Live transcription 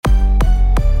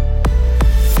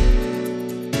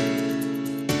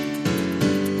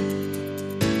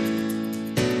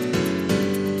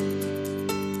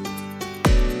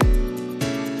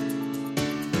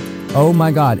Oh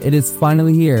my God, it is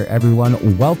finally here,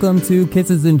 everyone. Welcome to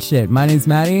Kisses and Shit. My name's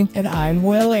Maddie. And I'm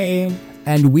Willie.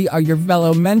 And we are your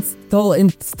fellow mental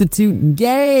institute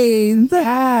gays.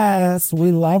 Yes,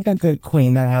 we love a good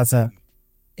queen that has a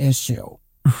issue.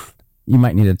 You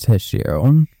might need a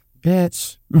tissue.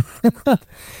 Bitch.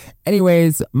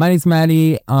 Anyways, my name's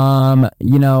Maddie. I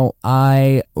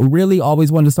really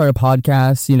always wanted to start a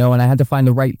podcast, and I had to find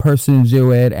the right person to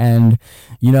do it. And,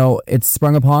 it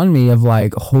sprung upon me of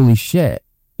like, holy shit,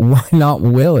 why not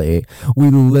Willie? We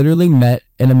literally met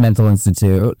in a mental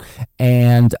institute,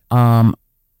 and I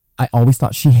always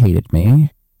thought she hated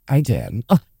me. I did.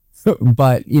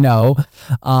 But, lo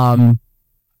and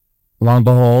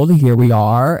behold, here we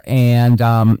are, and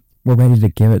we're ready to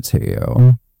give it to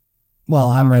you. Well,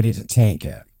 I'm ready to take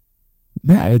it.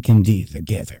 I can be the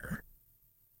giver.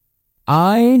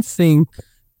 I think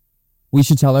we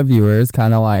should tell our viewers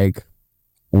kind of like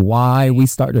why we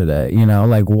started it,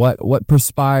 like what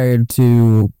perspired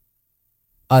to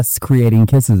us creating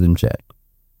Kisses and Shit.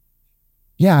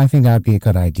 Yeah, I think that'd be a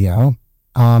good idea.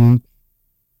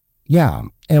 Yeah,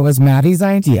 it was Maddie's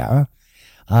idea.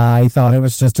 I thought it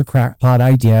was just a crackpot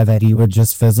idea that he would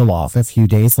just fizzle off a few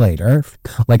days later.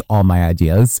 Like all my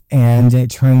ideas. And it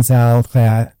turns out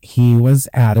that he was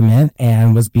adamant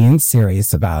and was being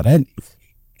serious about it.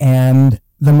 And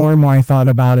the more and more I thought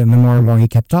about it, and the more and more he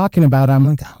kept talking about it, I'm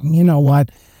like, you know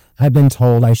what? I've been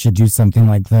told I should do something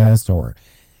like this or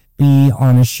be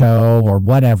on a show or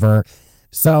whatever.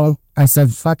 So I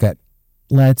said, fuck it.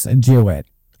 Let's do it.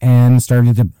 And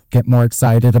started to get more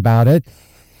excited about it.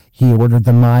 He ordered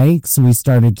the mics. We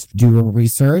started to do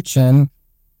research and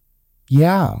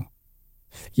yeah.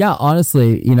 Yeah,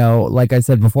 honestly, like I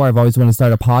said before, I've always wanted to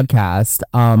start a podcast.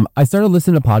 I started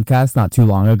listening to podcasts not too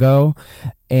long ago.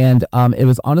 And it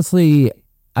was honestly,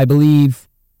 I believe,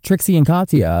 Trixie and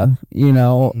Katya,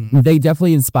 they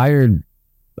definitely inspired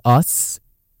us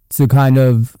to kind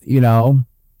of,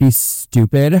 be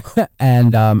stupid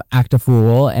and act a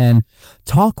fool and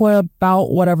talk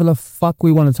about whatever the fuck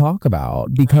we want to talk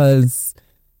about, because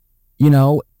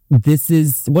this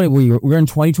is what we're in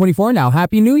 2024 now.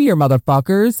 Happy New Year,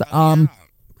 motherfuckers.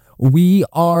 We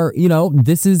are,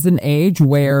 this is an age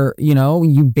where,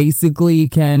 you basically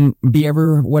can be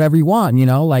whatever you want,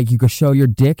 like you could show your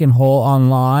dick and hole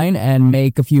online and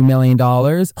make a few $1 million,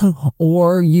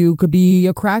 or you could be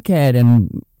a crackhead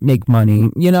and make money,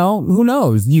 who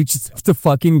knows? You just have to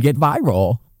fucking get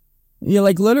viral.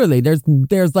 Like literally there's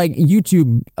like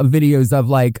YouTube videos of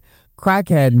like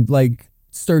crackhead, like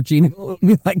searching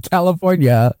like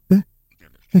California.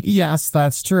 Yes,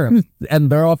 that's true. And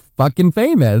they're all fucking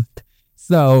famous.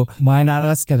 So why not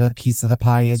us get a piece of the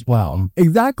pie as well?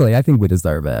 Exactly. I think we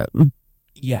deserve it.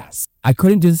 Yes. I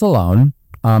couldn't do this alone.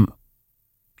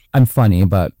 I'm funny,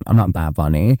 but I'm not that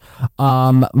funny.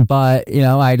 But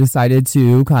I decided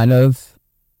to kind of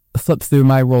flip through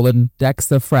my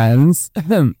Rolodex of friends.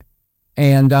 And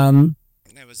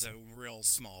it was a real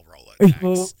small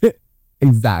Rolodex.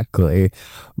 Exactly.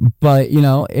 But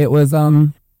it was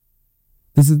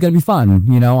this is going to be fun.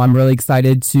 I'm really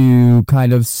excited to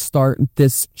kind of start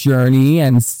this journey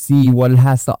and see what it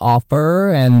has to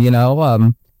offer. And,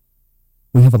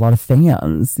 we have a lot of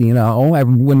fans,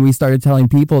 when we started telling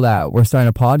people that we're starting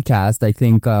a podcast, I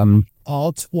think,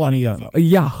 all 20 of them.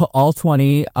 Yeah, all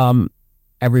 20,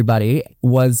 everybody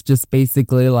was just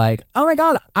basically like, oh my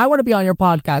God, I want to be on your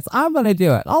podcast. I'm going to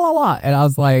do it. And I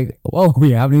was like, whoa,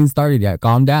 we haven't even started yet.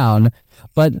 Calm down.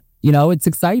 But it's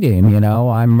exciting,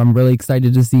 I'm really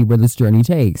excited to see where this journey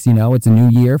takes, it's a new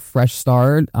year, fresh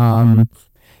start. And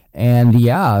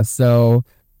yeah, so,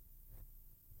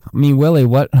 I mean, Willie,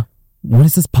 what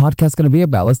is this podcast going to be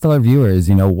about? Let's tell our viewers,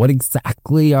 what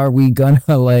exactly are we going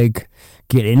to like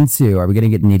get into? Are we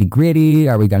going to get nitty gritty?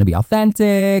 Are we going to be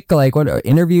authentic? Like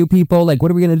interview people? Like,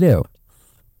 what are we going to do?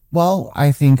 Well,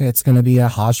 I think it's going to be a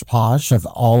hodgepodge of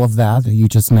all of that you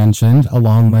just mentioned,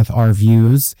 along with our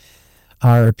views,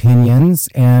 our opinions,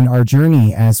 and our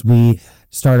journey as we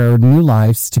start our new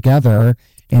lives together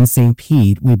in St.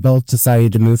 Pete. We both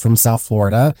decided to move from South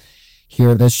Florida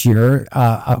here this year,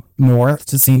 up north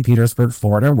to St. Petersburg,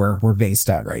 Florida, where we're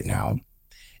based at right now.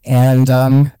 And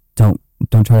don't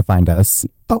try to find us.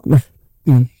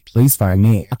 Please find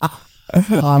me.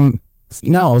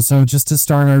 No, so just to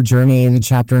start our journey and a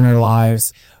chapter in our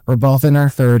lives, we're both in our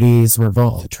 30s. We're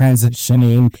both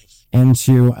transitioning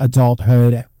into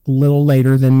adulthood a little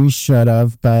later than we should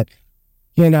have, but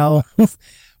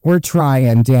we're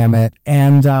trying, damn it.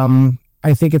 And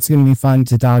I think it's going to be fun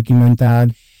to document that,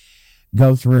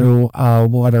 go through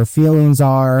what our feelings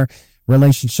are,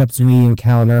 relationships we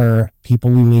encounter,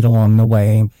 people we meet along the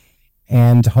way,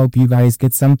 and hope you guys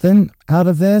get something out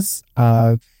of this.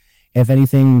 If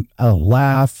anything, a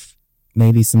laugh,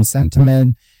 maybe some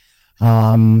sentiment,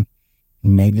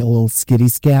 maybe a little skitty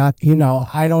scat,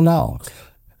 I don't know.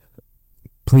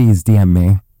 Please DM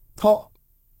me. Oh.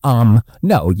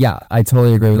 No, yeah, I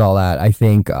totally agree with all that. I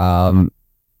think, what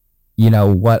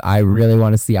I really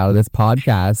want to see out of this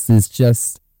podcast is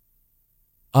just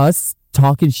us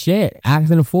talking shit,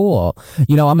 acting a fool.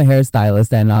 I'm a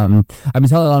hairstylist, and I've been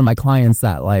telling a lot of my clients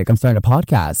that like I'm starting a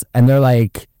podcast, and they're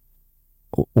like,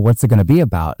 what's it gonna be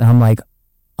about? And I'm like,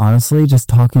 honestly, just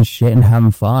talking shit and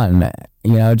having fun,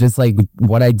 just like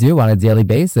what I do on a daily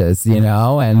basis,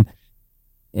 and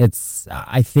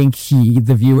I think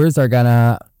the viewers are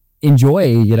gonna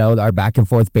enjoy, our back and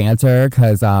forth banter,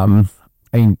 because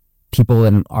people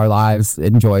in our lives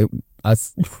enjoy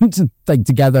us like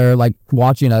together, like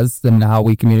watching us and how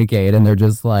we communicate, and they're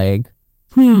just like,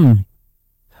 you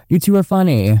two are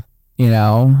funny,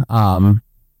 but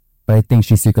I think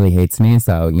she secretly hates me,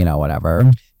 so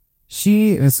whatever.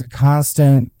 She is a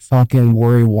constant fucking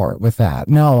worrywart with that.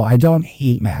 No, I don't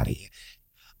hate Maddie.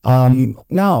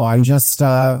 No, I'm just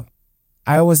I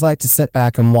always like to sit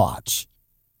back and watch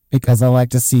because I like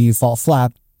to see you fall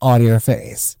flat on your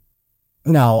face.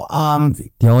 No,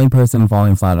 the only person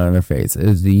falling flat on her face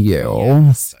is you.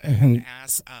 Yes, and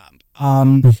ass up.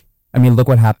 I mean, look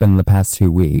what happened in the past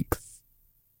 2 weeks.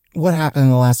 What happened in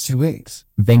the last 2 weeks?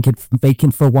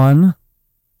 Vacant for one.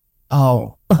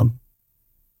 Oh,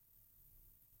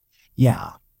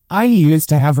 yeah. I used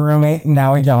to have a roommate, and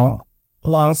now I don't.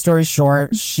 Long story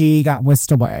short, she got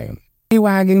whisked away. A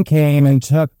wagon came and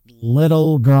took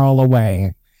little girl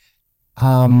away.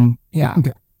 Yeah.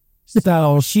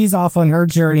 So she's off on her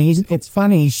journey. It's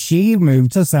funny, she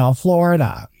moved to South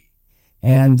Florida,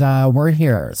 and we're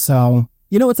here. So,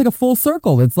 it's like a full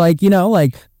circle. It's like,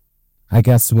 I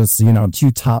guess it was,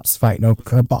 two tops fighting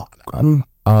over a bottom.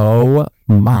 Oh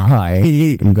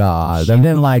my God. I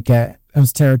didn't like it. It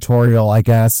was territorial, I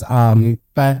guess.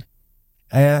 But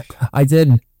I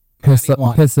did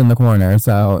piss in the corner.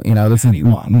 So, this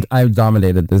is, I've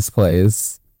dominated this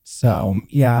place. So,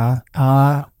 yeah.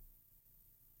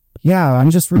 Yeah, I'm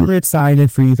just really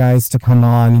excited for you guys to come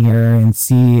on here and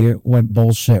see what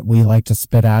bullshit we like to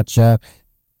spit at you.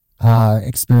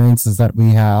 Experiences that we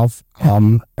have.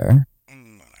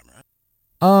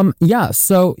 Yeah,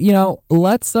 so,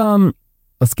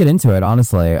 let's get into it,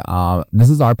 honestly. This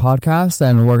is our podcast,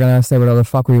 and we're gonna say whatever the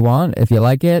fuck we want. If you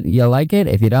like it, you like it.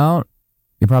 If you don't,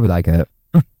 you probably like it.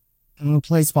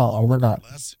 Please follow.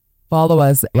 Regardless. Follow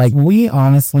us. Like, we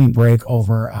honestly break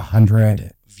over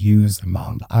 100 views a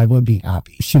month. I would be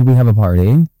happy. Should we have a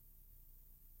party?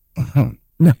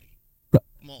 No.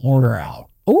 Order out.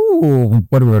 Ooh,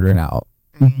 what are we ordering out?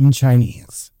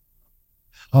 Chinese.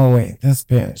 Oh, wait, this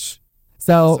bitch.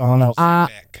 So,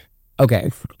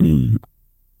 okay.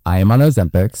 I am on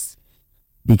Ozempics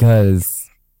because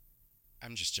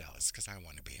I'm just jealous because I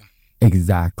want to be.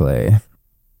 Exactly.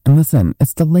 And listen,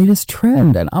 it's the latest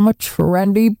trend, and I'm a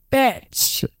trendy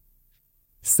bitch.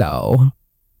 So,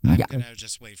 I'm gonna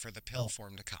just wait for the pill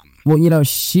form to come. Well,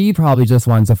 she probably just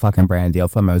wants a fucking brand deal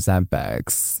from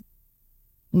Ozempics.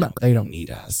 No, they don't need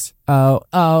us. Oh,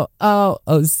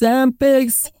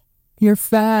 Ozempics, you're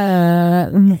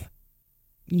fat.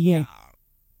 Yeah.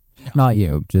 No. Not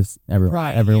you, just everyone.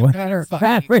 Right, everyone.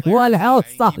 Everyone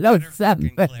else on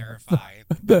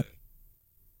Ozempics.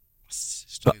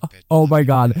 Stupid. Oh my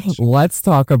God. Let's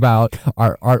talk about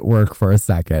our artwork for a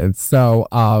second. So,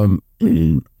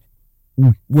 when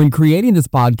creating this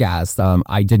podcast,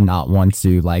 I did not want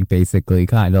to basically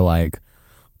kind of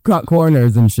cut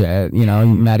corners and shit.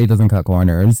 Maddie doesn't cut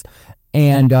corners.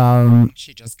 And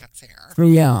she just cuts hair.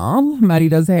 Yeah, Maddie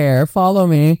does hair. Follow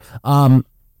me. And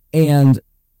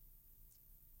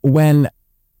when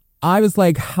I was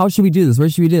like, how should we do this? Where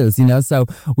should we do this? So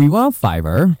we went on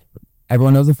Fiverr.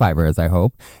 Everyone knows what Fiverr is, I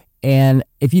hope. And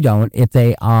if you don't, it's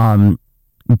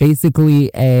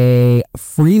basically a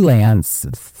freelance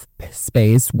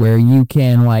space where you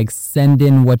can send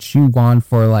in what you want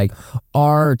for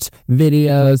art,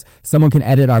 videos. Someone can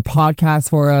edit our podcast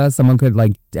for us. Someone could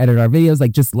edit our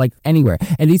videos, just anywhere.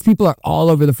 And these people are all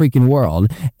over the freaking world.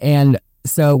 And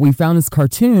so we found this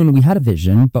cartoon. We had a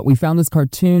vision, but we found this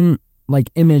cartoon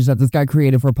image that this guy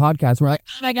created for a podcast. We're like,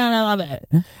 oh my God, I love it.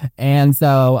 And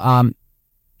so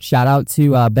shout out to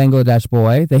Bangladesh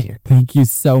Boy. Thank you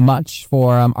so much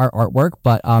for our artwork.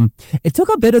 But it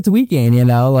took a bit of tweaking,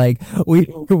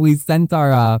 we sent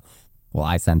our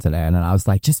I sent it in, and I was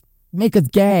like, just make us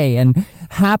gay and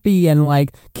happy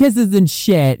and kisses and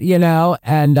shit,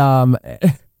 and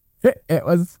it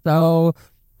was so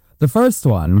the first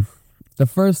one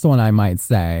I might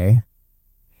say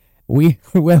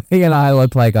Willie and I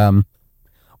looked like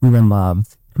we were in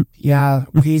love. Yeah,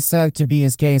 we said to be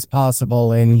as gay as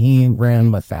possible, and he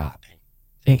ran with that,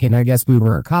 thinking I guess we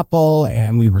were a couple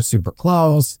and we were super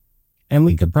close, and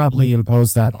we could probably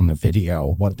impose that on the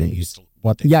video.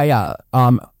 Yeah.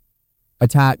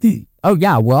 Attack. Oh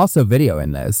yeah, we're also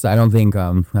videoing this. I don't think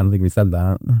we said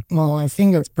that. Well, I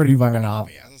think it's pretty fucking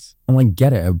obvious. I like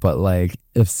get it, but like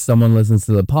if someone listens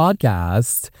to the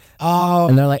podcast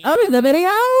and they're like, "Oh, the video?"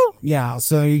 Yeah,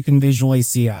 so you can visually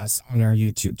see us on our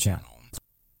YouTube channel.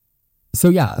 So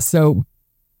yeah, so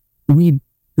we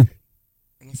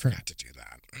forgot to do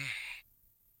that.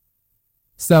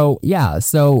 So yeah,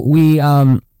 so we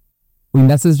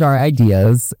messaged our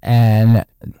ideas, and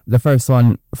the first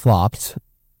one flopped,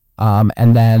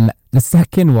 and then the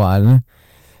second one.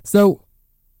 So,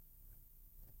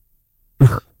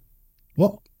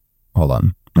 well, hold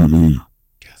on. Gather your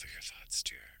thoughts,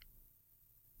 dear.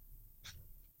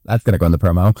 That's gonna go in the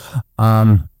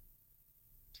promo.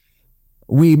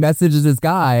 We messaged this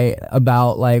guy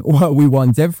about like what we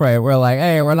want different. We're like,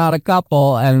 hey, we're not a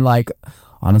couple, and like,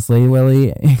 honestly,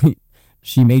 Willie,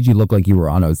 she made you look like you were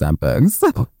on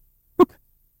Ozempic.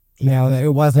 Yeah, it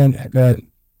wasn't a good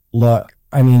look.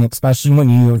 I mean, especially when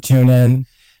you tune in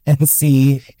and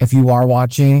see if you are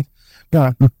watching.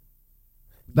 That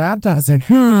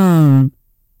doesn't.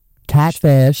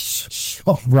 Catfish.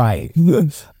 Right.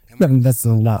 This is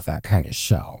not that kind of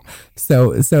show.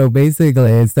 So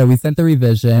basically, so we sent the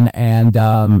revision, and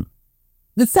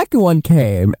the second one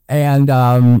came, and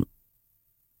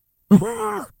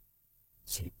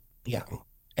yeah,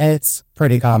 it's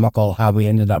pretty comical how we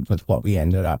ended up with what we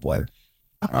ended up with.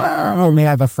 We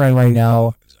have a friend right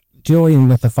now dealing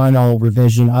with the final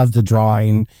revision of the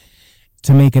drawing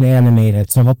to make it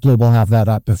animated, so hopefully we'll have that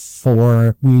up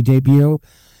before we debut.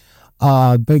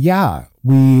 But yeah,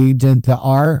 we did the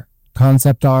art,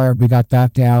 concept art, we got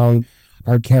that down,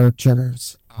 our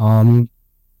characters.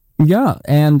 Yeah,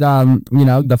 and you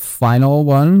know, the final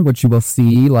one, which you will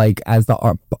see like as the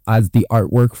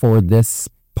artwork for this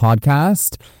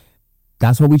podcast,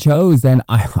 that's what we chose, and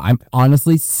I'm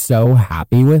honestly so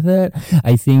happy with it.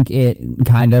 I think it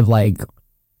kind of like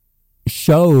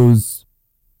shows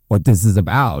what this is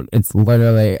about. It's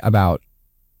literally about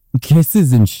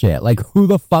kisses and shit. Like, who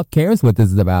the fuck cares what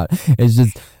this is about? It's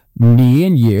just me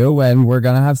and you, and we're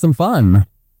gonna have some fun.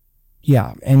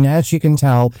 Yeah, and as you can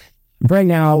tell, right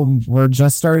now we're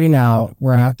just starting out.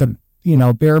 We're at the,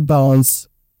 bare bones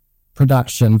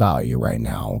production value right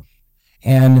now.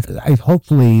 And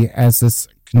hopefully, as this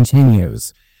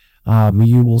continues,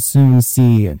 you will soon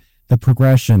see the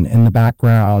progression in the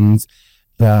background,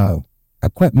 the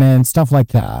equipment, stuff like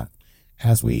that,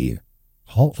 as we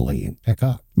hopefully pick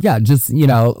up. Yeah, just,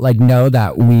 like know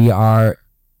that we are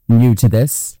new to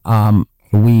this.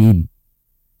 We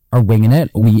are winging it.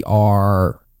 We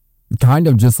are kind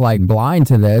of just like blind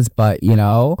to this, but,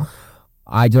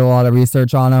 I did a lot of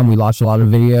research on them. We watched a lot of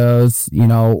videos.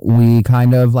 We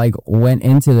kind of like went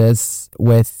into this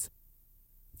with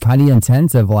kind of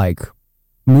intent of like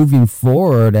moving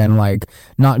forward and like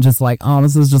not just like, oh,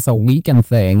 this is just a weekend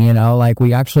thing, like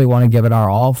we actually want to give it our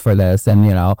all for this. And,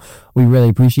 we really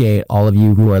appreciate all of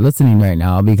you who are listening right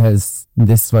now, because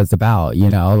this is what it's about,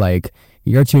 like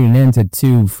you're tuning in to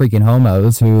two freaking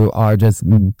homos who are just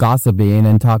gossiping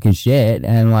and talking shit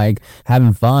and like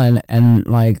having fun, and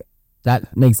like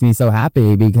that makes me so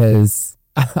happy, because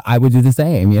I would do the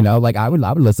same, like I would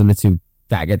listen to two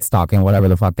faggots talking whatever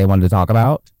the fuck they wanted to talk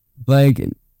about. Like,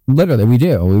 literally, we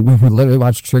do. We literally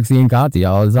watch Trixie and Kati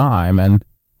all the time, and,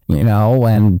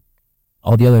 and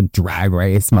all the other drag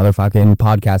race motherfucking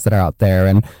podcasts that are out there.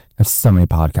 And there's so many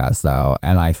podcasts, though,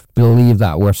 and I believe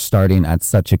that we're starting at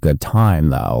such a good time,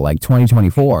 though, like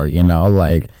 2024,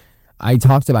 like I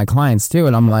talk to my clients, too,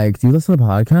 and I'm like, do you listen to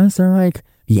podcasts? They're like,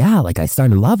 yeah, like I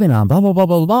started loving them, blah, blah, blah,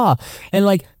 blah, blah. And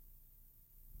like,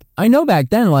 I know back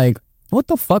then, like, what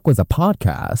the fuck was a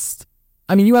podcast?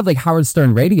 I mean, you had like Howard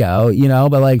Stern Radio,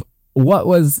 but like,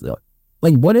 what's a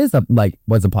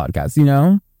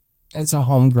podcast, It's a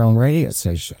homegrown radio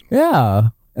station. Yeah,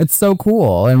 it's so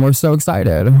cool, and we're so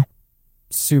excited.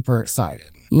 Super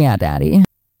excited. Yeah, Daddy.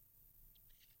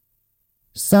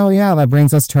 So yeah, that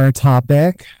brings us to our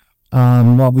topic,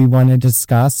 what we want to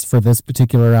discuss for this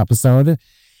particular episode,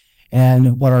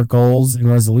 and what our goals and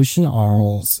resolutions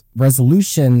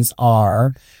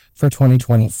are for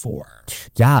 2024.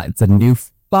 Yeah, it's a new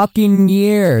fucking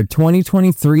year.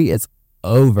 2023 is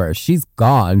over. She's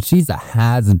gone. She's a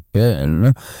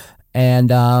has-been.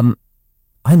 And I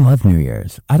love New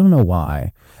Year's. I don't know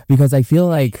why. Because I feel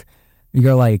like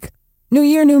you're like new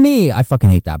year, new me. I fucking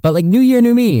hate that. But like new year,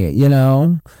 new me, you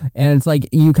know? And it's like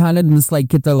you kind of just like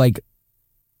get to like,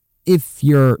 if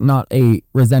you're not a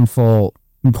resentful,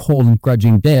 cold,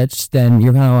 grudging bitch, then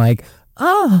you're kind of like,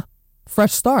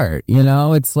 fresh start, you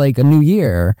know? It's like a new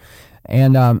year.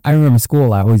 And I remember in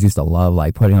school, I always used to love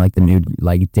like putting like the new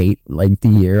like date, like the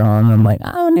year on. I'm like,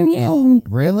 oh, new year.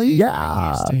 Really? Yeah. I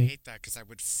used to hate that because I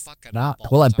would fuck it up.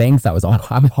 Well, at banks, I was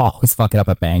I'm always fucking up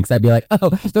at banks. I'd be like, oh,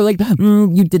 they're like,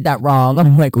 you did that wrong.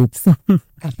 I'm like, oops.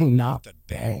 Not the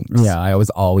banks. Yeah, I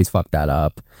always fuck that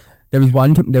up. There was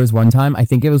one time, I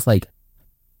think it was like,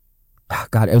 oh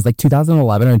God, it was like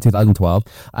 2011 or 2012.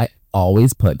 I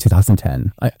always put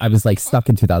 2010. I was like stuck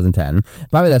in 2010.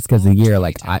 Probably that's because the year,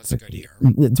 like, That's a good year.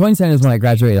 2010 is when I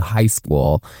graduated high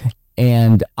school,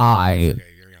 and I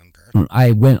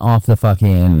went off the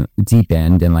fucking deep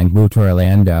end and like moved to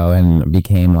Orlando and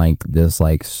became like this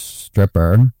like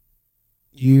stripper.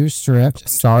 You stripped.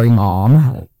 Sorry,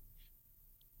 mom.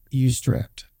 You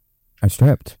stripped. I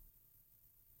stripped.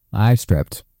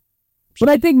 But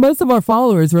I think most of our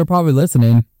followers who are probably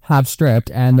listening have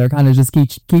stripped, and they're kind of just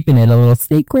keeping it a little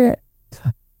secret.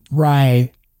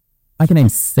 Right. I can name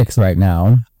 6 right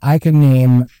now. I can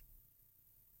name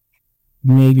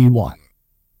maybe 1.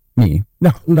 Me.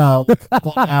 No.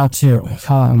 Well, now 2.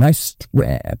 I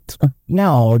stripped.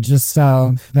 No, just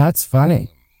that's funny.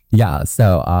 Yeah,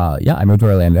 so I moved to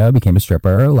Orlando, became a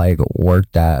stripper, like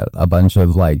worked at a bunch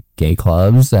of like gay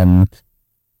clubs, and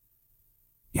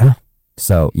yeah.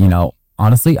 So, you know,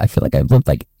 honestly, I feel like I've lived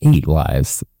like 8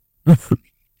 lives. You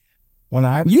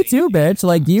too, bitch.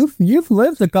 Like you've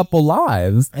lived a couple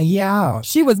lives. Yeah.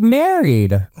 She was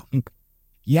married.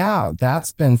 Yeah,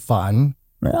 that's been fun.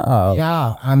 Oh.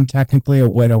 Yeah, I'm technically a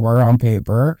widower on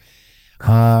paper.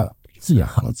 Yeah.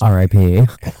 R.I.P.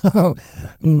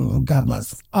 God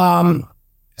bless.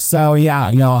 So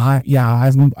yeah, you know,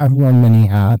 I've worn many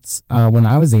hats. When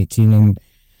I was 18, and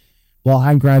well,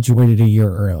 I graduated a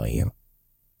year early,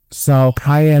 so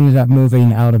I ended up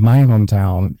moving out of my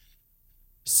hometown,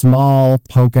 small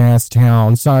poke ass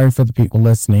town. Sorry for the people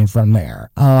listening from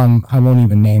there. I won't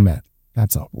even name it.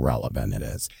 That's how relevant it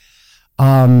is.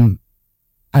 I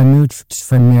moved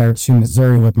from there to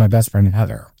Missouri with my best friend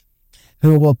Heather,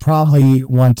 who will probably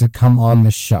want to come on the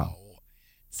show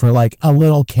for like a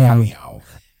little cameo.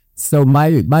 So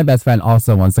my best friend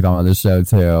also wants to come on the show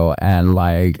too, and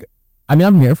like, I mean,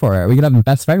 I'm here for it. We could have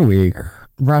best friend week,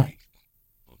 right?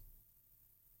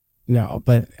 No,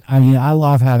 but I mean, I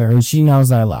love Heather, and she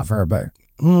knows I love her. But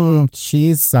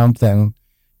she's something.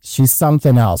 She's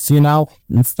something else, you know.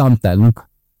 Something.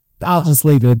 I'll just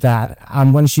leave it at that.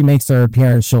 When she makes her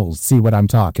appearance, she'll see what I'm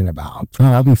talking about. Oh,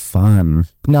 that'll be fun.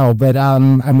 No, but I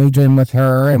moved in with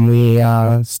her, and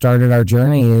we started our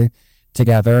journey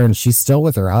together, and she's still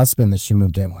with her husband that she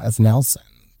moved in with, Nelson.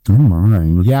 Oh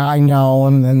my. Yeah, I know.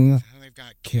 And then they've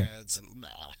got kids. And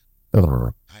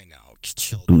I know,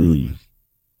 children.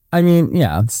 I mean,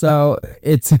 yeah. So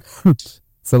it's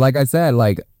so like I said,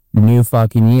 like new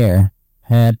fucking year.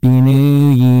 Happy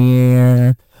New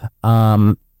Year.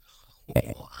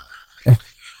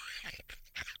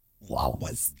 What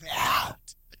was that?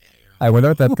 I wonder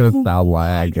what that's gonna sound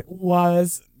like. What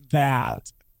was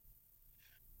that?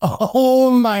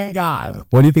 Oh my God.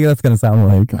 What do you think that's gonna sound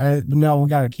like? No, we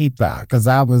gotta keep that because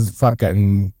that was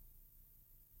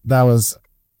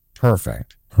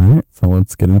perfect. All right, so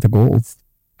let's get into goals.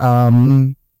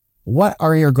 What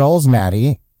are your goals,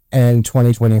 Maddie, in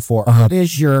 2024? What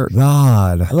is your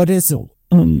God?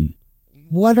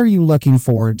 What are you looking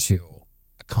forward to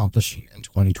accomplishing in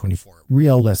 2024?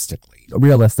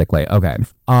 Realistically, okay.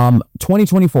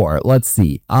 2024. Let's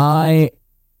see. I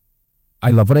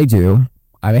love what I do.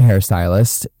 I'm a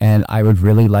hairstylist, and I would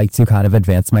really like to kind of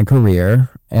advance my career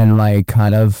and like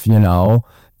kind of, you know,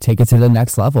 take it to the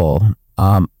next level.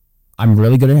 I'm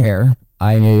really good at hair.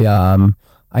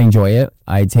 I enjoy it.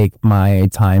 I take my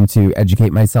time to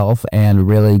educate myself and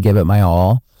really give it my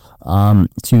all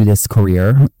to this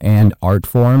career and art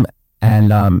form,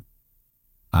 and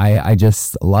I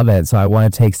just love it. So I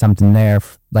want to take something there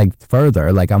like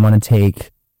further. Like I want to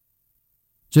take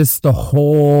just the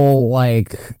whole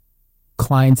like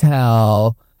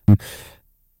clientele,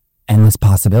 endless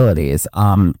possibilities.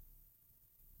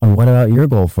 What about your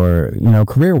goal for, you know,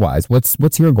 career wise?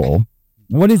 What's your goal?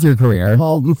 What is your career?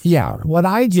 Well, yeah, what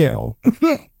I do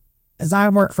is I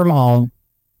work from home,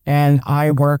 and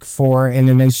I work for an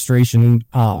administration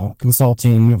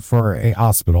consulting for a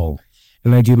hospital,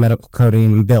 and I do medical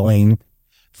coding and billing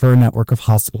for a network of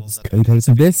hospitals.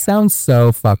 This sounds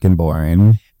so fucking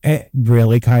boring. It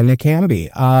really kind of can be.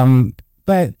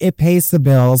 But it pays the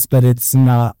bills, but it's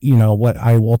not, you know, what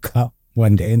I woke up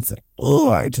one day and said,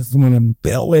 "Oh, I just want to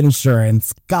bill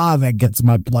insurance." God, that gets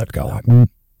my blood going.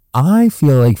 I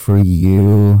feel like for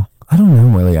you, I don't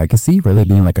know really. I could see you really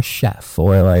being like a chef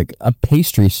or like a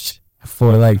pastry chef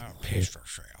or like Pastry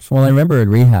chef. Well, I remember in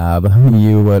rehab,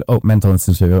 you would mental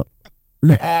institute.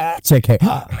 JK.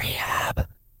 Rehab.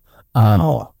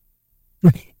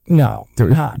 No,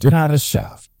 not a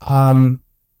chef.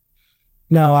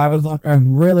 No,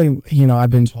 I'm really, I've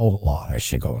been told a lot I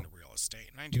should go into real estate,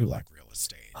 and I do like real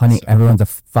estate. Honey, so. everyone's a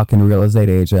fucking real estate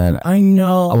agent. I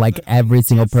know. Like every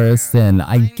single person.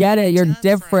 I get it. You're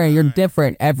different. You're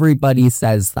different. Everybody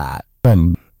says that.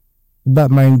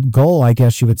 But my goal, I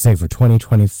guess you would say, for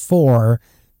 2024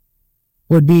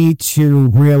 would be to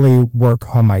really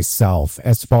work on myself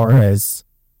as far as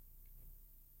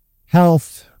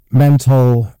health,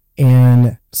 mental,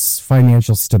 and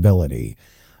financial stability.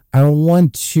 I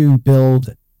want to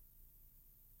build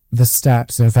the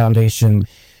steps and foundation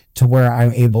to where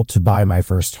I'm able to buy my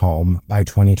first home by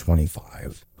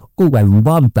 2025. Ooh, I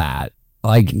love that.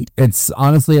 Like, it's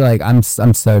honestly like I'm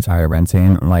so tired of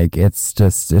renting. Like, it's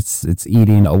just it's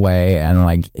eating away, and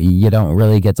like you don't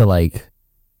really get to like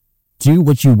do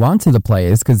what you want to the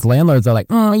place because landlords are like,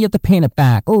 oh, you have to paint it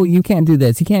back. Oh, you can't do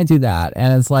this, you can't do that,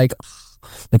 and it's like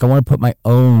I want to put my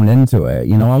own into it.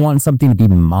 I want something to be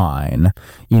mine.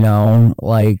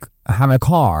 Like having a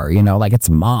car. Like it's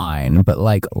mine, but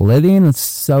like living is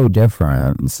so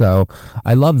different. So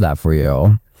I love that for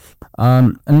you.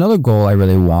 Another goal I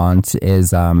really want is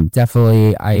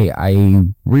definitely I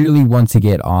really want to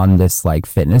get on this like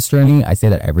fitness journey. I say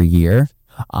that every year,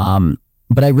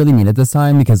 but I really mean it this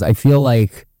time because I feel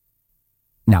like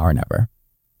now or never.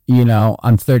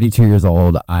 I'm 32 years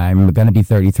old. I'm gonna be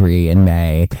 33 in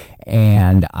May,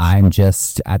 and I'm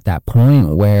just at that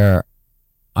point where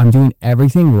I'm doing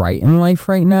everything right in life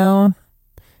right now.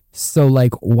 So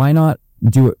like, why not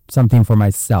do something for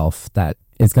myself that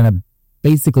is gonna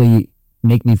basically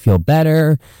make me feel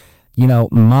better,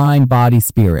 mind, body,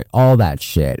 spirit, all that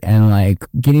shit. And like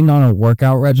getting on a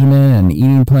workout regimen and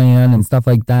eating plan and stuff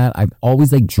like that, I've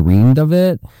always like dreamed of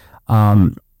it.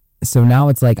 So now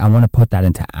it's like I want to put that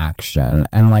into action.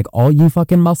 And like all you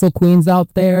fucking muscle queens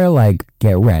out there, like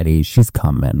get ready, she's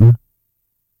coming.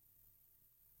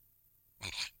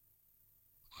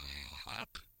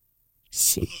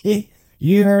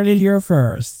 You heard it here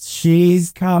first.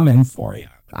 She's coming for you.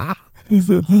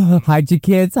 Hide your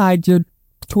kids, hide your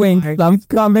twinks. I'm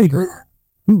coming.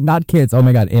 Not kids. Oh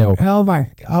my god, ew. Oh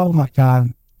my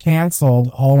god. Canceled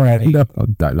already. No,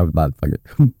 not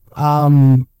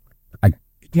fucking.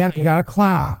 Yeah, you gotta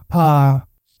clap.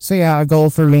 So yeah, a goal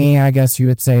for me, I guess you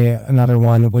would say another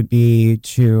one would be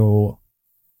to,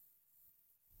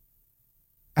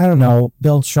 I don't know,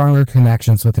 build stronger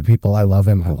connections with the people I love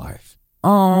in my life.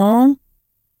 Aww.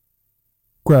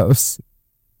 Gross.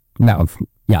 No.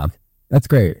 Yeah. That's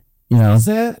great. Is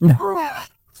it?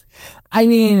 I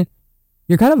mean,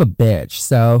 you're kind of a bitch,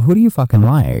 so who do you fucking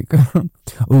like?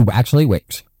 Ooh, actually,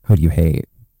 wait. Who do you hate?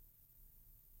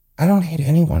 I don't hate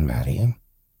anyone, Maddie.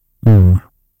 Mm.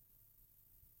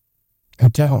 I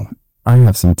don't. I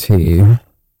have some tea.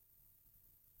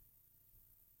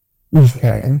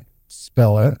 Okay.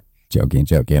 Spill it. Joking.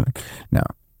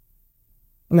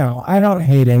 No, I don't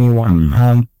hate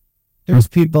anyone. There's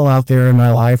people out there in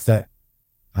my life that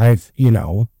I've,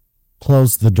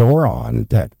 closed the door on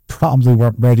that probably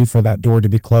weren't ready for that door to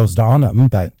be closed on them,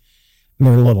 but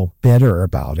they're a little bitter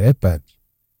about it, but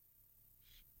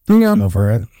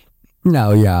over it.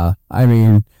 No, yeah. I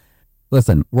mean,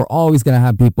 listen, we're always going to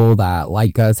have people that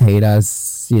like us, hate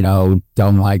us,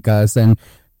 don't like us. And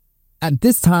at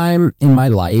this time in my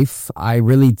life, I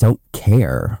really don't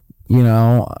care.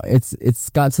 It's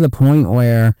got to the point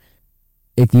where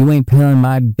if you ain't paying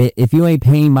my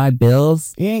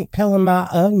bills, you ain't peeling my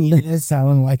onions.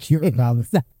 Sounding like you're about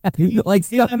like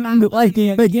stuff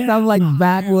like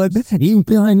backwoods. You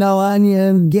peeling no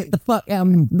onion, get the fuck out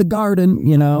of the garden.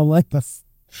 Like the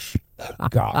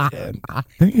garden.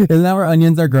 Isn't that where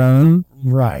onions are grown?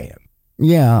 Right.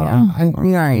 Yeah.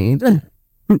 Right.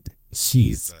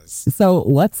 Jesus. So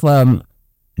let's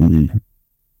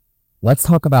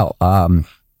talk about our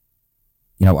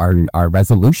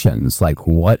resolutions. Like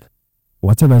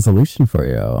what's a resolution for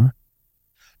you?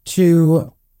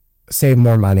 To save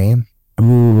more money.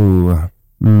 Ooh.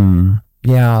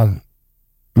 Yeah.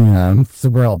 It's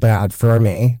real bad for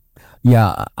me.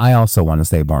 Yeah, I also want to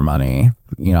save more money,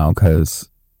 because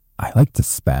I like to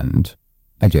spend.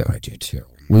 I do too.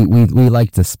 We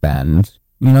like to spend.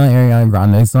 Ariana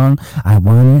Grande's song, I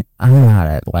want it, I got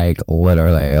it. Like,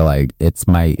 literally, like, it's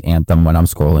my anthem when I'm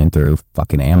scrolling through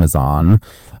fucking Amazon.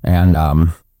 And,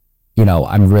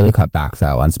 I'm really cut back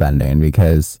though on spending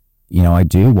because, I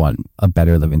do want a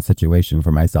better living situation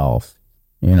for myself.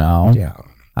 Yeah.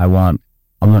 I want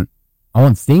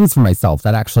things for myself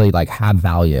that actually like have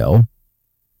value,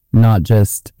 not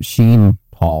just Shein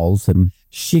hauls. And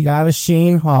she got a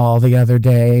Shein haul the other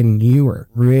day, and you were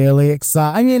really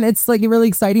excited. I mean, it's like really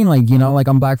exciting, like like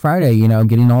on Black Friday,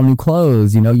 getting all new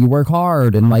clothes. You work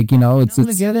hard, and like it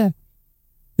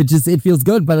feels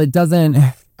good, but it doesn't.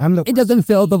 It doesn't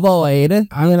fill the void.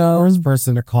 I'm the first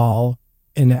person to call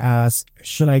and ask,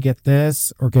 should I get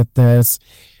this or get this?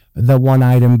 The one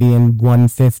item being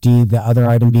 $150, the other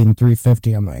item being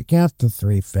 $350. I'm like, get the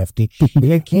 $350.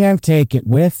 You can't take it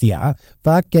with you.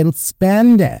 Fucking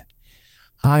spend it.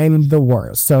 I'm the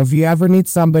worst. So if you ever need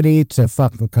somebody to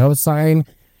fucking co-sign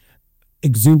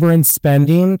exuberant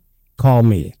spending, call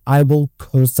me. I will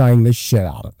co-sign the shit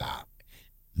out of that.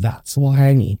 That's why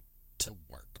I need to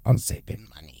work on saving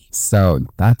money. So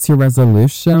that's your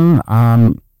resolution.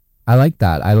 I like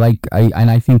that.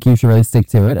 And I think you should really stick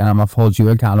to it, and I'm gonna hold you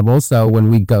accountable. So when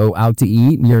we go out to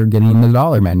eat, you're getting the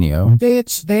dollar menu.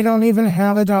 Bitch, they don't even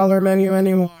have a dollar menu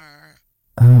anymore.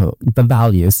 Oh, the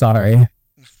value. Sorry.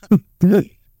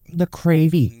 The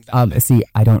craving. See,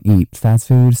 I don't eat fast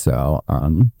food, so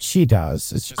she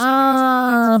does. It's just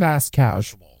fast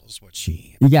casual is what she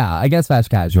eats. Yeah, I guess fast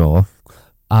casual.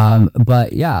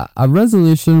 But yeah, a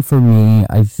resolution for me,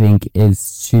 I think,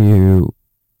 is to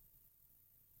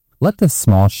let the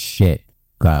small shit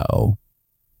go.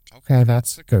 Okay,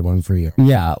 that's a good one for you.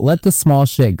 Yeah, let the small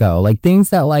shit go. Like things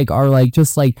that like are like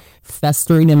just like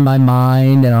festering in my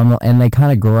mind, and they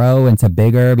kind of grow into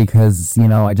bigger because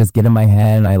I just get in my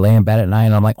head and I lay in bed at night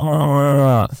and I'm like,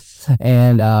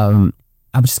 and I'm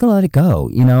just gonna let it go.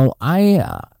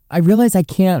 I realize I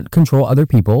can't control other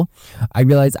people. I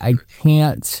realize I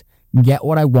can't get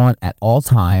what I want at all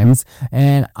times,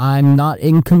 and I'm not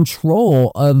in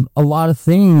control of a lot of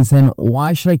things. And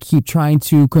why should I keep trying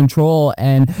to control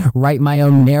and write my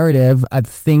own narrative of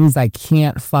things I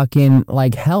can't fucking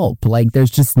like help? Like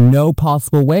there's just no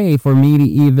possible way for me to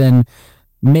even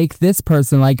make this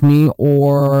person like me,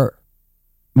 or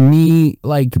me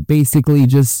like basically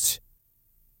just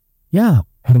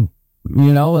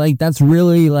like that's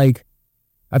really like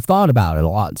I've thought about it a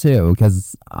lot too,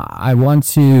 because I want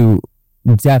to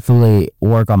definitely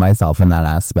work on myself in that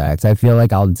aspect. I feel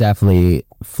like I'll definitely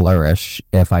flourish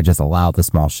if I just allow the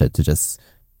small shit to just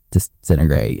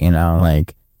disintegrate,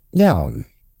 like. Yeah.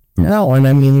 No, and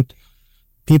I mean,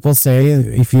 people say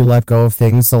if you let go of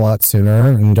things a lot sooner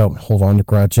and don't hold on to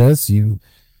grudges, you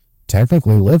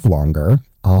technically live longer,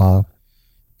 and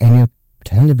you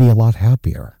tend to be a lot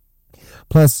happier.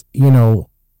 Plus,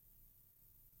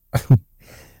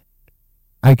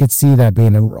 I could see that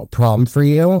being a real problem for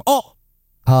you.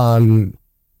 For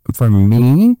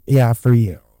me? Yeah, for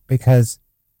you. Because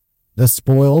the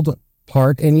spoiled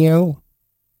part in you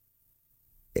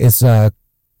is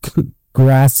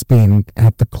grasping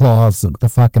at the claws of the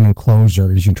fucking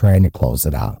enclosure as you're trying to close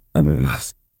it out.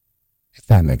 If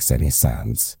that makes any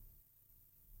sense.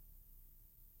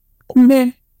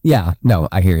 Meh. Yeah, no,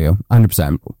 I hear you.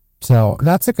 100%. So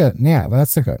that's a good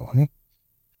one.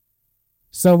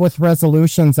 So with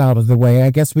resolutions out of the way,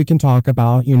 I guess we can talk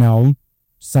about,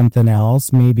 something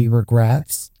else, maybe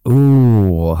regrets.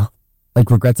 Ooh,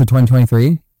 like regrets of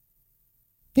 2023?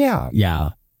 Yeah. Yeah.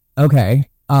 Okay.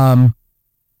 One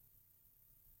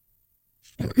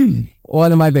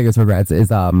of my biggest regrets is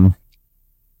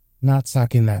not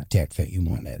sucking that dick that you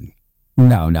wanted.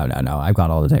 No. I've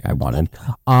got all the dick I wanted.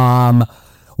 One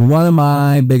of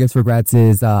my biggest regrets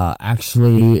is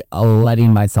actually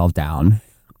letting myself down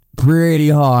pretty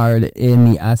hard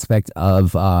in the aspect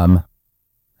of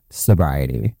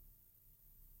sobriety.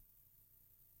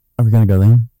 Are we gonna go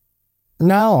there?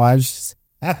 No, I was just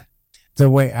the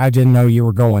way I didn't know you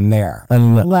were going there.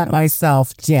 Let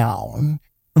myself down.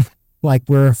 Like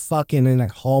we're fucking in a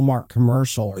Hallmark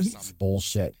commercial or some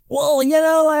bullshit. Well,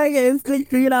 like it's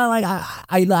like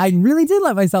I really did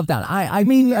let myself down. I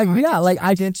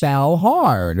did fell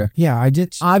hard. Yeah, I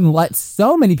did. I've let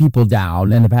so many people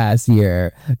down in the past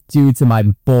year due to my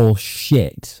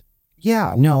bullshit.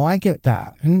 Yeah, no, I get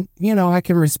that, and I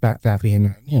can respect that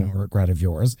being a regret of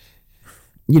yours.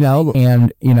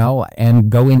 And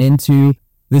going into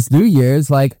this New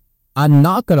Year's, like I'm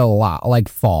not gonna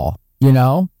fall.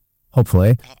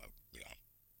 Hopefully.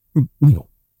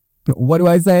 What do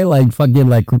I say? Like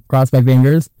fucking cross my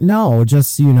fingers? No,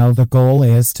 just, the goal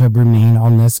is to remain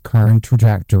on this current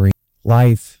trajectory.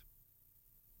 Life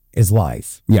is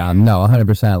life. Yeah, no,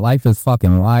 100%. Life is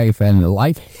fucking life, and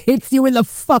life hits you in the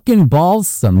fucking balls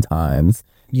sometimes.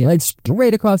 Yeah. Like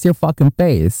straight across your fucking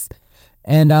face.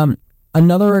 And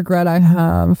Another regret I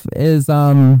have is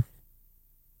I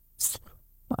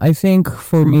think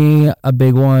for me a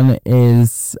big one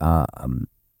is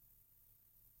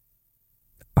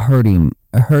hurting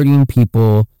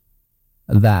people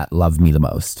that love me the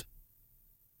most.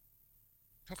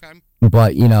 Okay.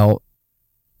 But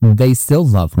they still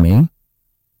love me,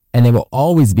 and they will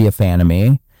always be a fan of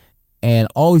me, and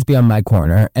always be on my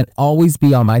corner, and always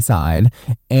be on my side,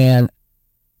 and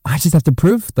I just have to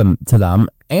prove to them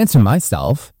and to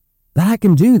myself that I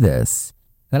can do this.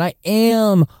 That I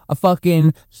am a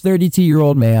fucking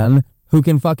 32-year-old man who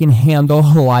can fucking handle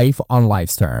life on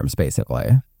life's terms,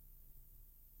 basically.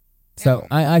 So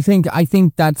I think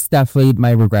that's definitely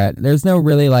my regret. There's no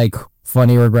really like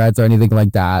funny regrets or anything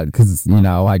like that, because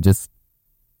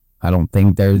I don't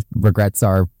think there's regrets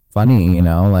are funny,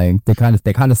 like they kind of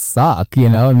suck,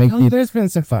 and make you. There's been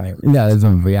some funny.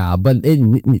 Yeah, but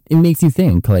it makes you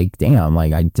think, like, damn,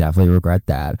 like I definitely regret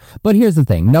that. But here's the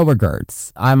thing, no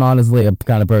regrets. I'm honestly a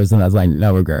kind of person that's like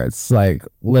no regrets. Like,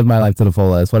 live my life to the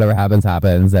fullest. Whatever happens,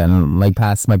 happens, and like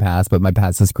past my past, but my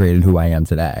past has created who I am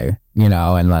today.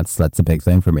 And that's a big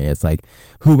thing for me. It's like,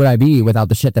 who would I be without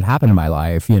the shit that happened in my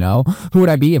life? Who would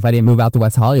I be if I didn't move out to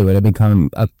West Hollywood and become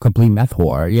a complete meth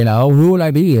whore? Who would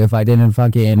I be if I didn't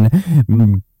fucking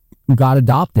got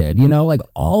adopted? Like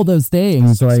all those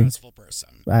things. Successful person.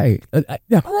 Right.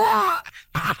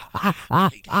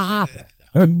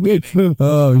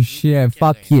 Oh shit.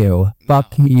 Fuck you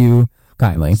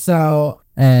kindly. So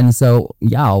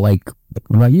yeah, like,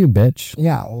 what about you, bitch?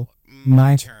 Yeah,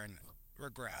 my turn.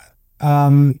 Regret.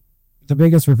 The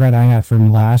biggest regret I had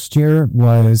from last year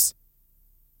was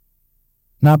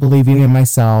not believing in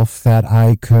myself that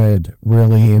I could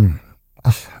really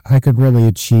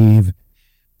achieve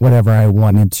whatever I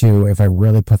wanted to if I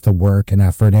really put the work and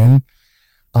effort in,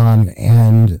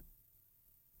 and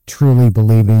truly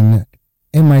believing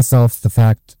in myself, the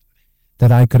fact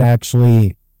that I could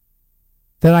actually,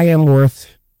 that I am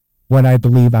worth what I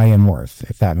believe I am worth,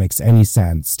 if that makes any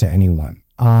sense to anyone.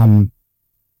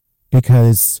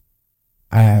 Because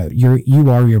you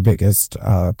are your biggest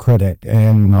critic,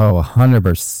 and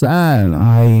 100%.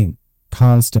 I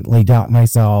constantly doubt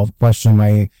myself, question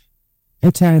my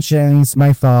intentions,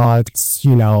 my thoughts,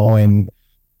 and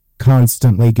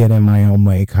constantly get in my own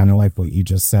way, kind of like what you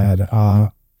just said.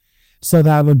 So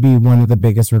that would be one of the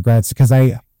biggest regrets, because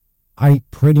I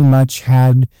pretty much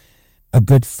had a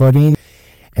good footing.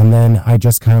 And then I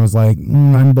just kind of was like,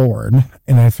 I'm bored.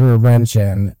 And I threw a wrench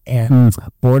in. And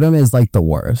boredom is like the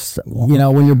worst.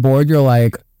 When you're bored, you're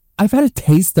like, I've had a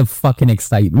taste of fucking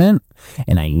excitement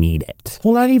and I need it.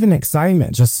 Well, not even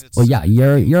excitement. Well, yeah,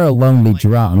 you're a lonely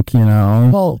drunk,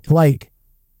 Well, like,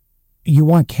 you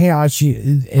want chaos.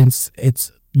 You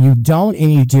don't,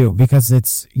 and you do, because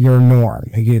it's your norm.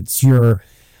 It's your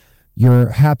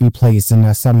happy place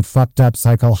in some fucked up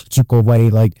psychological way.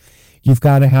 Like, you've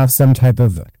got to have some type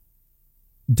of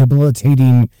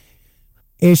debilitating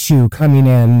issue coming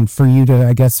in for you to,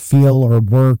 I guess, feel or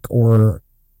work or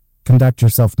conduct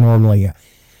yourself normally.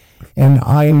 And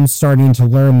I'm starting to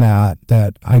learn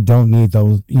that I don't need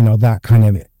those, that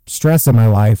kind of stress in my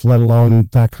life, let alone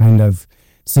that kind of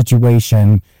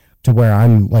situation to where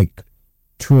I'm like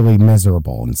truly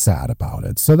miserable and sad about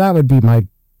it. So that would be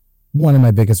one of my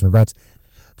biggest regrets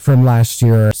from last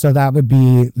year. So that would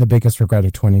be the biggest regret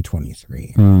of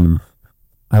 2023.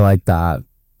 I like that.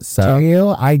 So do you?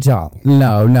 I don't.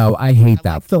 No, I hate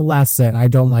that. Like the lesson. I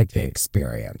don't like the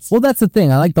experience. Well, that's the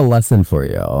thing. I like the lesson for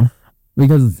you,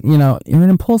 because you're an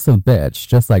impulsive bitch,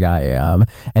 just like I am,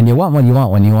 and you want what you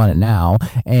want when you want it now,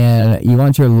 and you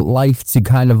want your life to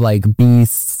kind of like be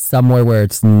somewhere where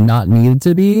it's not needed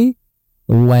to be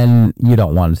when you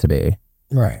don't want it to be.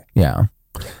 Right. Yeah.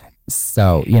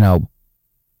 So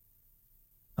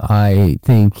I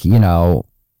think,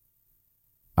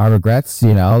 our regrets,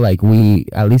 like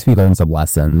at least we learned some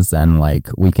lessons, and like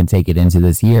we can take it into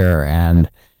this year and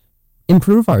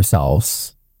improve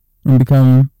ourselves and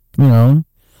become,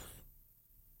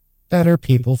 better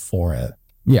people for it.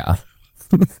 Yeah.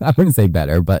 I wouldn't say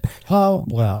better, but oh,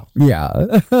 well,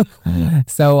 yeah.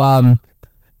 So,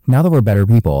 now that we're better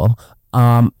people,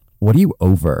 what are you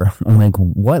over? Like,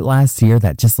 what last year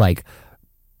that just like,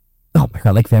 oh my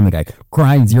God, like Family Guy,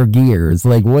 grinds your gears?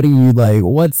 Like, what are you like?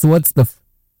 What's the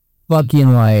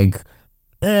fucking like?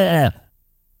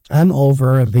 I'm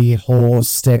over the whole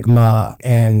stigma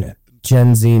and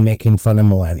Gen Z making fun of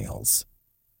millennials.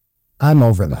 I'm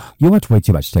over that. You watch way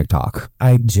too much TikTok.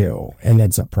 I do, and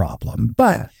it's a problem.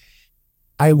 But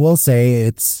I will say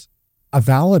it's a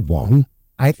valid one.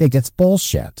 I think it's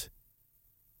bullshit.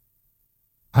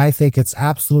 I think it's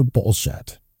absolute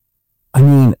bullshit. I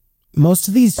mean, most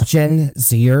of these Gen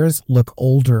Zers look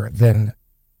older than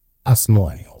us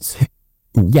millennials.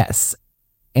 Yes.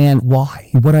 And why?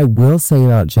 What I will say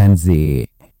about Gen Z,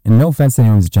 and no offense to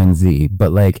anyone's Gen Z,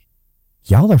 but like,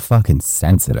 y'all are fucking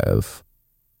sensitive.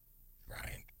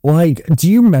 Right. Like, do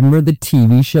you remember the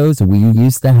TV shows we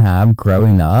used to have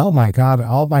growing up? Oh my God.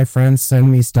 All my friends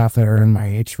send me stuff that are in my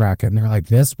age bracket and they're like,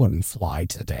 this wouldn't fly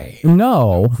today.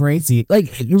 No. Crazy.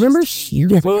 Like, you remember,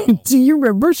 do you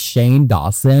remember Shane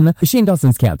Dawson? Shane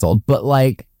Dawson's canceled, but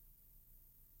like,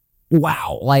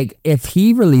 wow. Like, if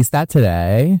he released that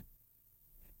today,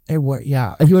 it would,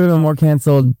 yeah. he would have been more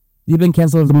canceled. You've been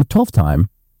canceled the 12th time.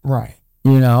 Right.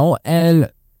 You know?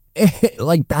 And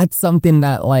like, that's something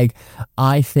that like,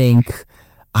 I think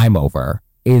I'm over.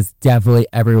 Is definitely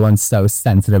everyone's so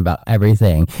sensitive about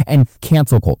everything. And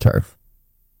cancel culture.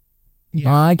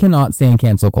 Yeah. I cannot stand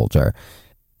cancel culture.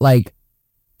 Like,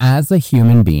 as a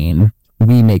human being,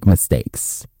 we make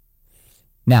mistakes.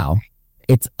 Now,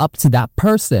 it's up to that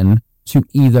person to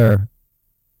either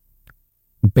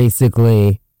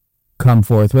basically come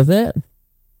forth with it,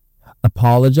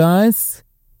 apologize,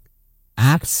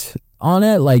 act on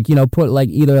it, like, you know, put like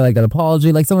either like an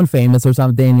apology, like someone famous or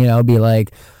something, you know, be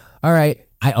like, all right,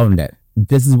 I owned it.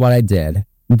 This is what I did.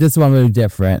 This is what I'm going to do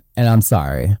different, and I'm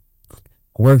sorry.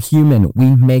 We're human.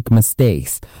 We make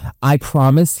mistakes. I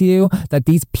promise you that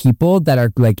these people that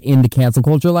are like in the cancel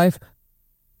culture life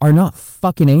are not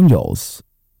fucking angels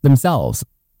themselves.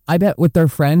 I bet with their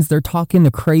friends, they're talking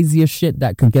the craziest shit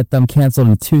that could get them canceled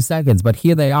in 2 seconds. But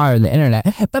here they are on the internet.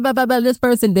 This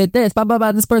person did this.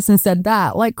 This person said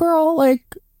that. Like, girl, like,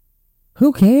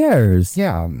 who cares?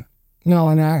 Yeah. No,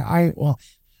 and well,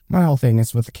 my whole thing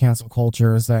is with the cancel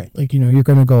culture is that, like, you know, you're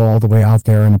going to go all the way out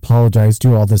there and apologize,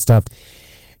 do all this stuff,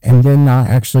 and then not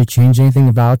actually change anything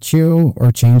about you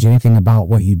or change anything about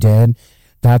what you did.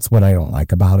 That's what I don't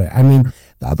like about it. I mean,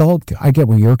 the whole, I get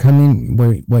what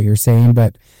you're saying,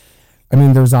 but I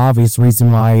mean, there's obvious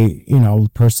reason why, you know, the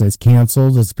person is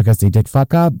canceled is because they did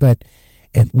fuck up, but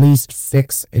at least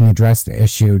fix and address the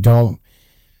issue. Don't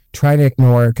try to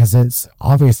ignore it because it's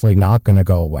obviously not going to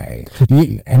go away.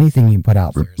 Anything you put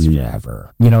out there is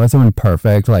forever. You know, it's someone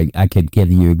perfect. Like, I could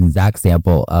give you an exact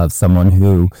sample of someone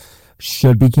who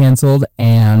should be canceled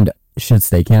and should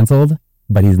stay canceled,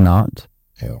 but he's not.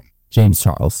 Who? James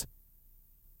Charles.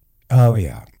 Oh,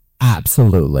 yeah.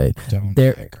 Absolutely.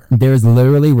 There's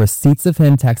literally receipts of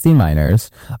him texting minors,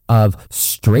 of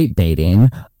straight baiting,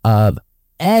 of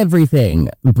everything.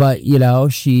 But, you know,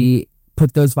 she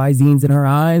put those Visines in her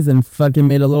eyes and fucking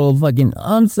made a little fucking,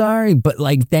 I'm sorry. But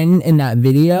like then in that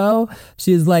video,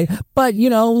 she's like, but, you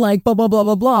know, like blah, blah, blah,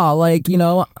 blah, blah. Like, you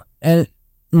know, and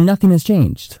nothing has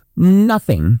changed.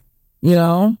 Nothing, you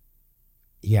know?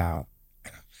 Yeah.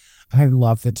 I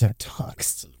love the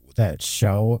TikToks that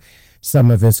show some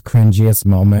of his cringiest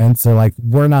moments. So like,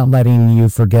 we're not letting you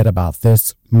forget about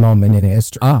this moment in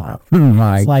history. Oh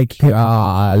my like,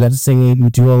 let's say you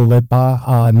do a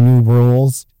Lipa, New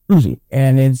Rules,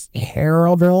 and it's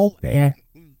terrible, and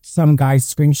some guy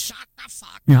screams, shut the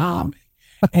fuck up.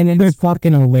 And it's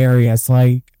fucking hilarious.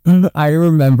 Like, I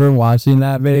remember watching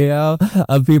that video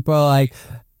of people like,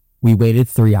 we waited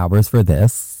 3 hours for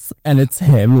this. And it's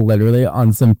him literally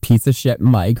on some piece of shit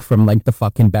mic from like the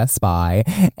fucking Best Buy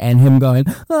and him going,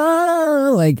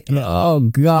 like, oh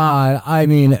God. I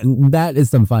mean, that is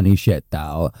some funny shit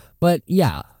though. But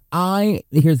yeah,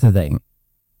 here's the thing.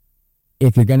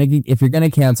 If you're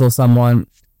gonna cancel someone,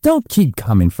 don't keep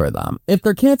coming for them. If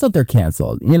they're canceled, they're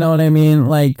canceled. You know what I mean?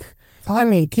 Like, I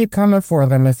mean, keep coming for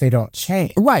them if they don't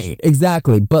change. Right,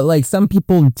 exactly. But like some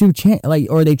people do change, like,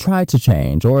 or they try to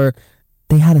change, or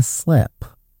they had a slip.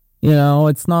 You know,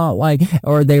 it's not like,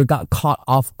 or they got caught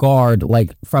off guard,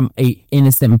 like from a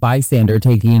innocent bystander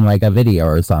taking like a video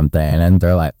or something, and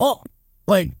they're like, oh,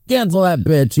 like cancel that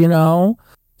bitch, you know?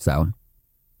 So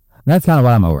that's kind of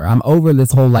what I'm over. I'm over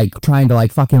this whole like trying to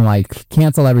like fucking like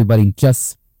cancel everybody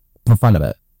just for fun of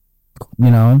it, you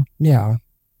know? Yeah.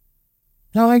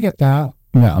 No, I get that.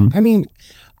 Yeah. I mean,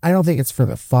 I don't think it's for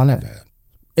the fun of it.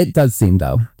 It does seem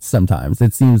though, sometimes.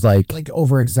 It seems like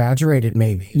over-exaggerated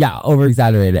maybe. Yeah,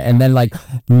 over-exaggerated. And then like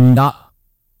not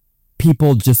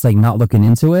people just like not looking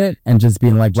into it and just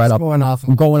being like just going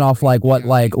off like what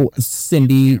like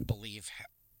Cindy. I can't believe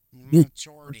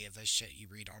majority of the shit you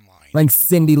read online. Like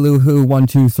Cindy Lou Who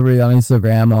 123 on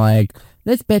Instagram, like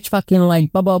this bitch fucking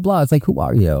like blah blah blah. It's like, who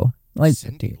are you? Like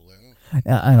Cindy Lou.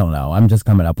 I don't know. I'm just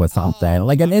coming up with something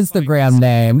like an Instagram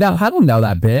name. No, I don't know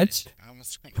that bitch.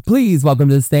 Please welcome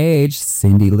to the stage,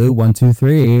 Cindy Lou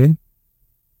 123.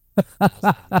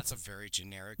 That's a very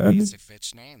generic basic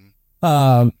bitch name.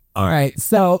 All right,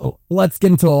 so let's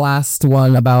get into the last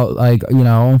one about like,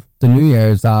 the New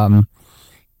Year's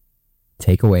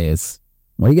takeaways.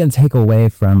 What are you gonna take away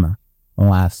from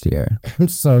last year? I'm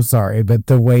so sorry, but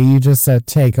the way you just said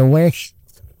takeaway,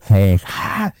 Hey,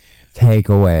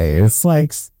 takeaways. it's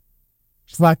like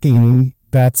fucking,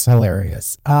 that's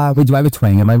hilarious. Wait, do I have a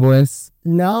twang in my voice?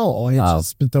 No, it's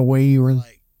just but the way you were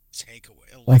like, takeaway.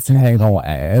 Like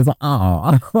takeaways.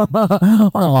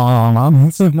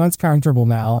 So that's comfortable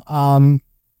now.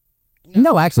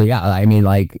 No, actually, yeah. I mean,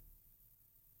 like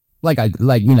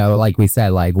we said,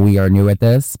 like we are new at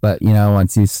this, but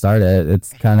once you start it,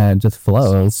 it's kind of just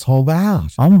flows. So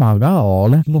bad. Oh my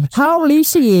god! Holy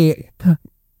shit!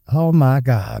 Oh my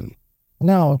god!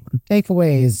 No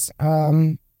takeaways.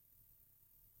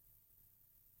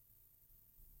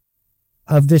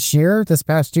 Of this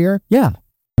past year, Yeah.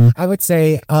 I would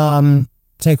say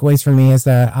takeaways for me is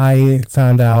that I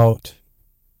found out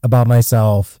about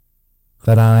myself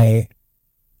that I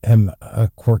am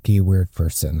a quirky, weird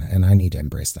person, and I need to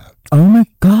embrace that. Oh my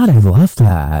god, I love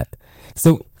that.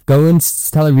 So go and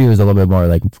tell the viewers a little bit more,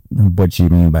 like what you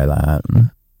mean by that. I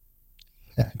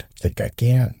don't think I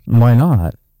can. Why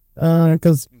not?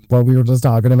 Because what we were just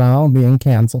talking about, being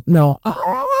canceled. No,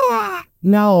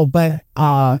 but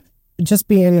just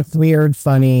being weird,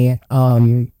 funny,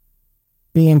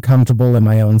 being comfortable in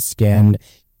my own skin,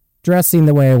 dressing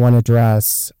the way I want to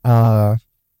dress. Some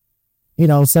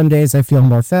days I feel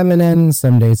more feminine,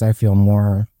 some days I feel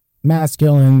more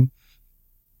masculine.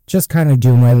 Just kind of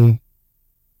doing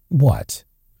what?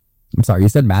 I'm sorry, you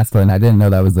said masculine. I didn't know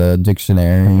that was a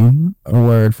dictionary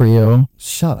word for you.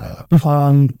 Shut up.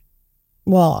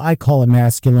 Well, I call it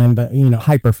masculine, but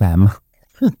Hyperfem.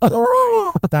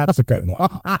 that's a good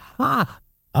one.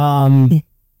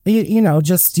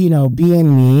 Just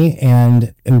being me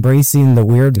and embracing the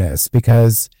weirdness,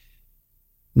 because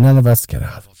none of us get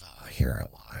out of here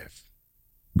alive.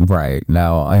 Right.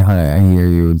 No, I hear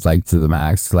you, like, to the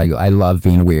max. Like, I love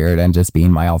being weird and just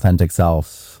being my authentic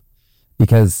self,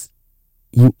 because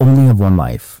you only have one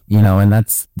life, and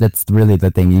that's really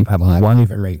the thing. You have one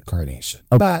reincarnation.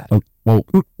 Oh, but well,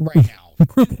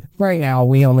 right now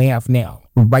we only have now.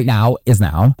 Right now is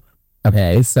now.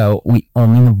 Okay, so we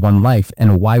only have one life,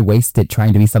 and why waste it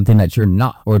trying to be something that you're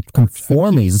not, or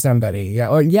conforming somebody,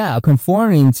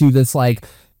 conforming to this like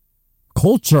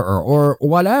culture or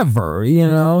whatever,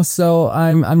 So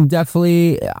I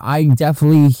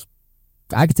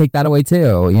could take that away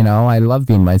too. I love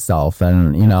being myself,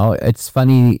 and it's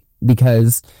funny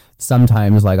because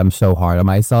sometimes like I'm so hard on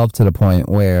myself to the point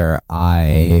where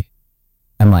I'm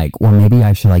like, well, maybe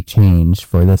I should like change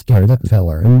for this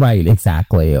filler. Right,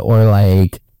 exactly. Or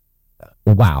like,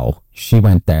 wow, she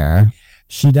went there.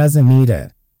 She doesn't need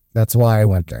it. That's why I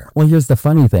went there. Well, here's the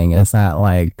funny thing is that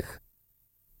like,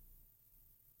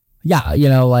 yeah,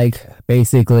 like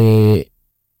basically,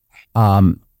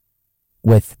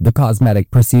 with the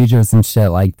cosmetic procedures and shit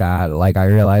like that, like I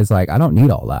realized like I don't need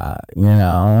all that,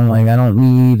 like I don't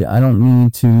need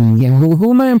to, who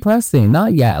am I impressing?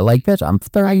 Not yet. Like, bitch, I'm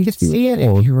 30. I could see it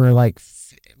if you were like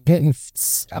getting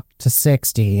up to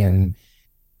 60 and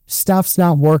stuff's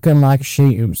not working like she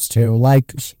used to.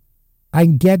 Like, I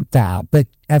get that, but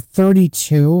at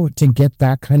 32 to get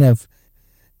that kind of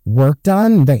work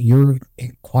done that you're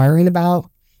inquiring about,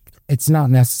 it's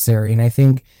not necessary. And I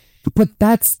think, but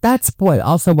that's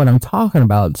what I'm talking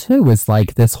about too, is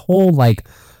like this whole like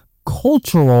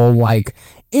cultural, like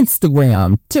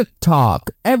Instagram, TikTok,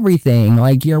 everything.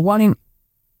 Like you're wanting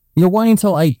to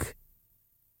like,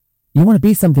 you want to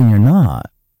be something you're not.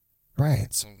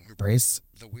 Right. So embrace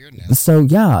the weirdness. So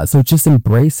yeah, so just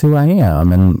embrace who I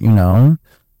am, and the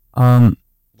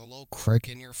little crick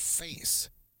in your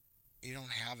face. You don't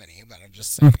have any, but I'm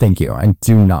just saying. Thank you. I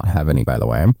do not have any, by the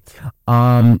way.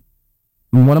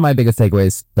 One of my biggest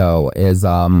takeaways, though, is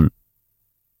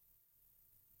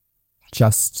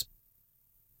just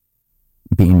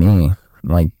being me.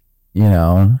 Like,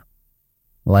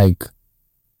 like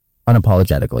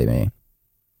unapologetically me.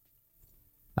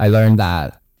 I learned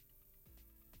that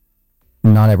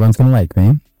not everyone's going to like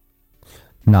me.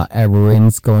 Not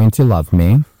everyone's going to love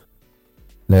me.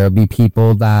 There'll be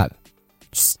people that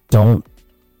just don't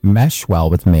mesh well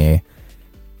with me.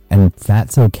 And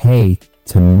that's okay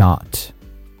to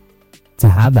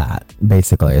have that,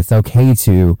 basically. It's okay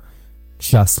to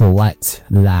just let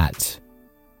that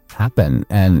happen.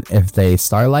 And if they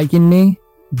start liking me,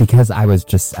 because I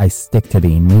stick to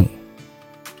being me,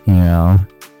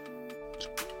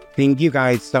 Thank you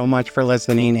guys so much for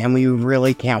listening, and we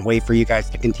really can't wait for you guys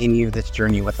to continue this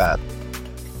journey with us.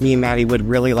 Me and Maddie would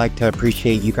really like to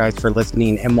appreciate you guys for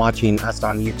listening and watching us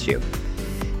on YouTube.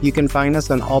 You can find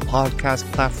us on all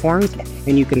podcast platforms,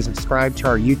 and you can subscribe to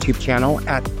our YouTube channel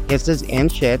at Kisses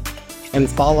and Shit, and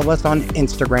follow us on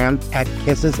Instagram at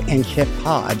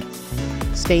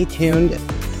Kisses&ShitPod. Stay tuned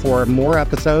for more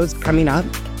episodes coming up.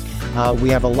 We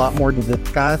have a lot more to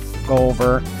discuss, go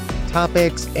over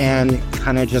topics, and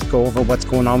kind of just go over what's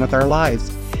going on with our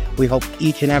lives. We hope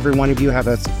each and every one of you have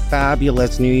a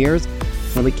fabulous New Year's,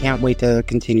 and we can't wait to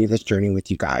continue this journey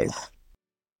with you guys.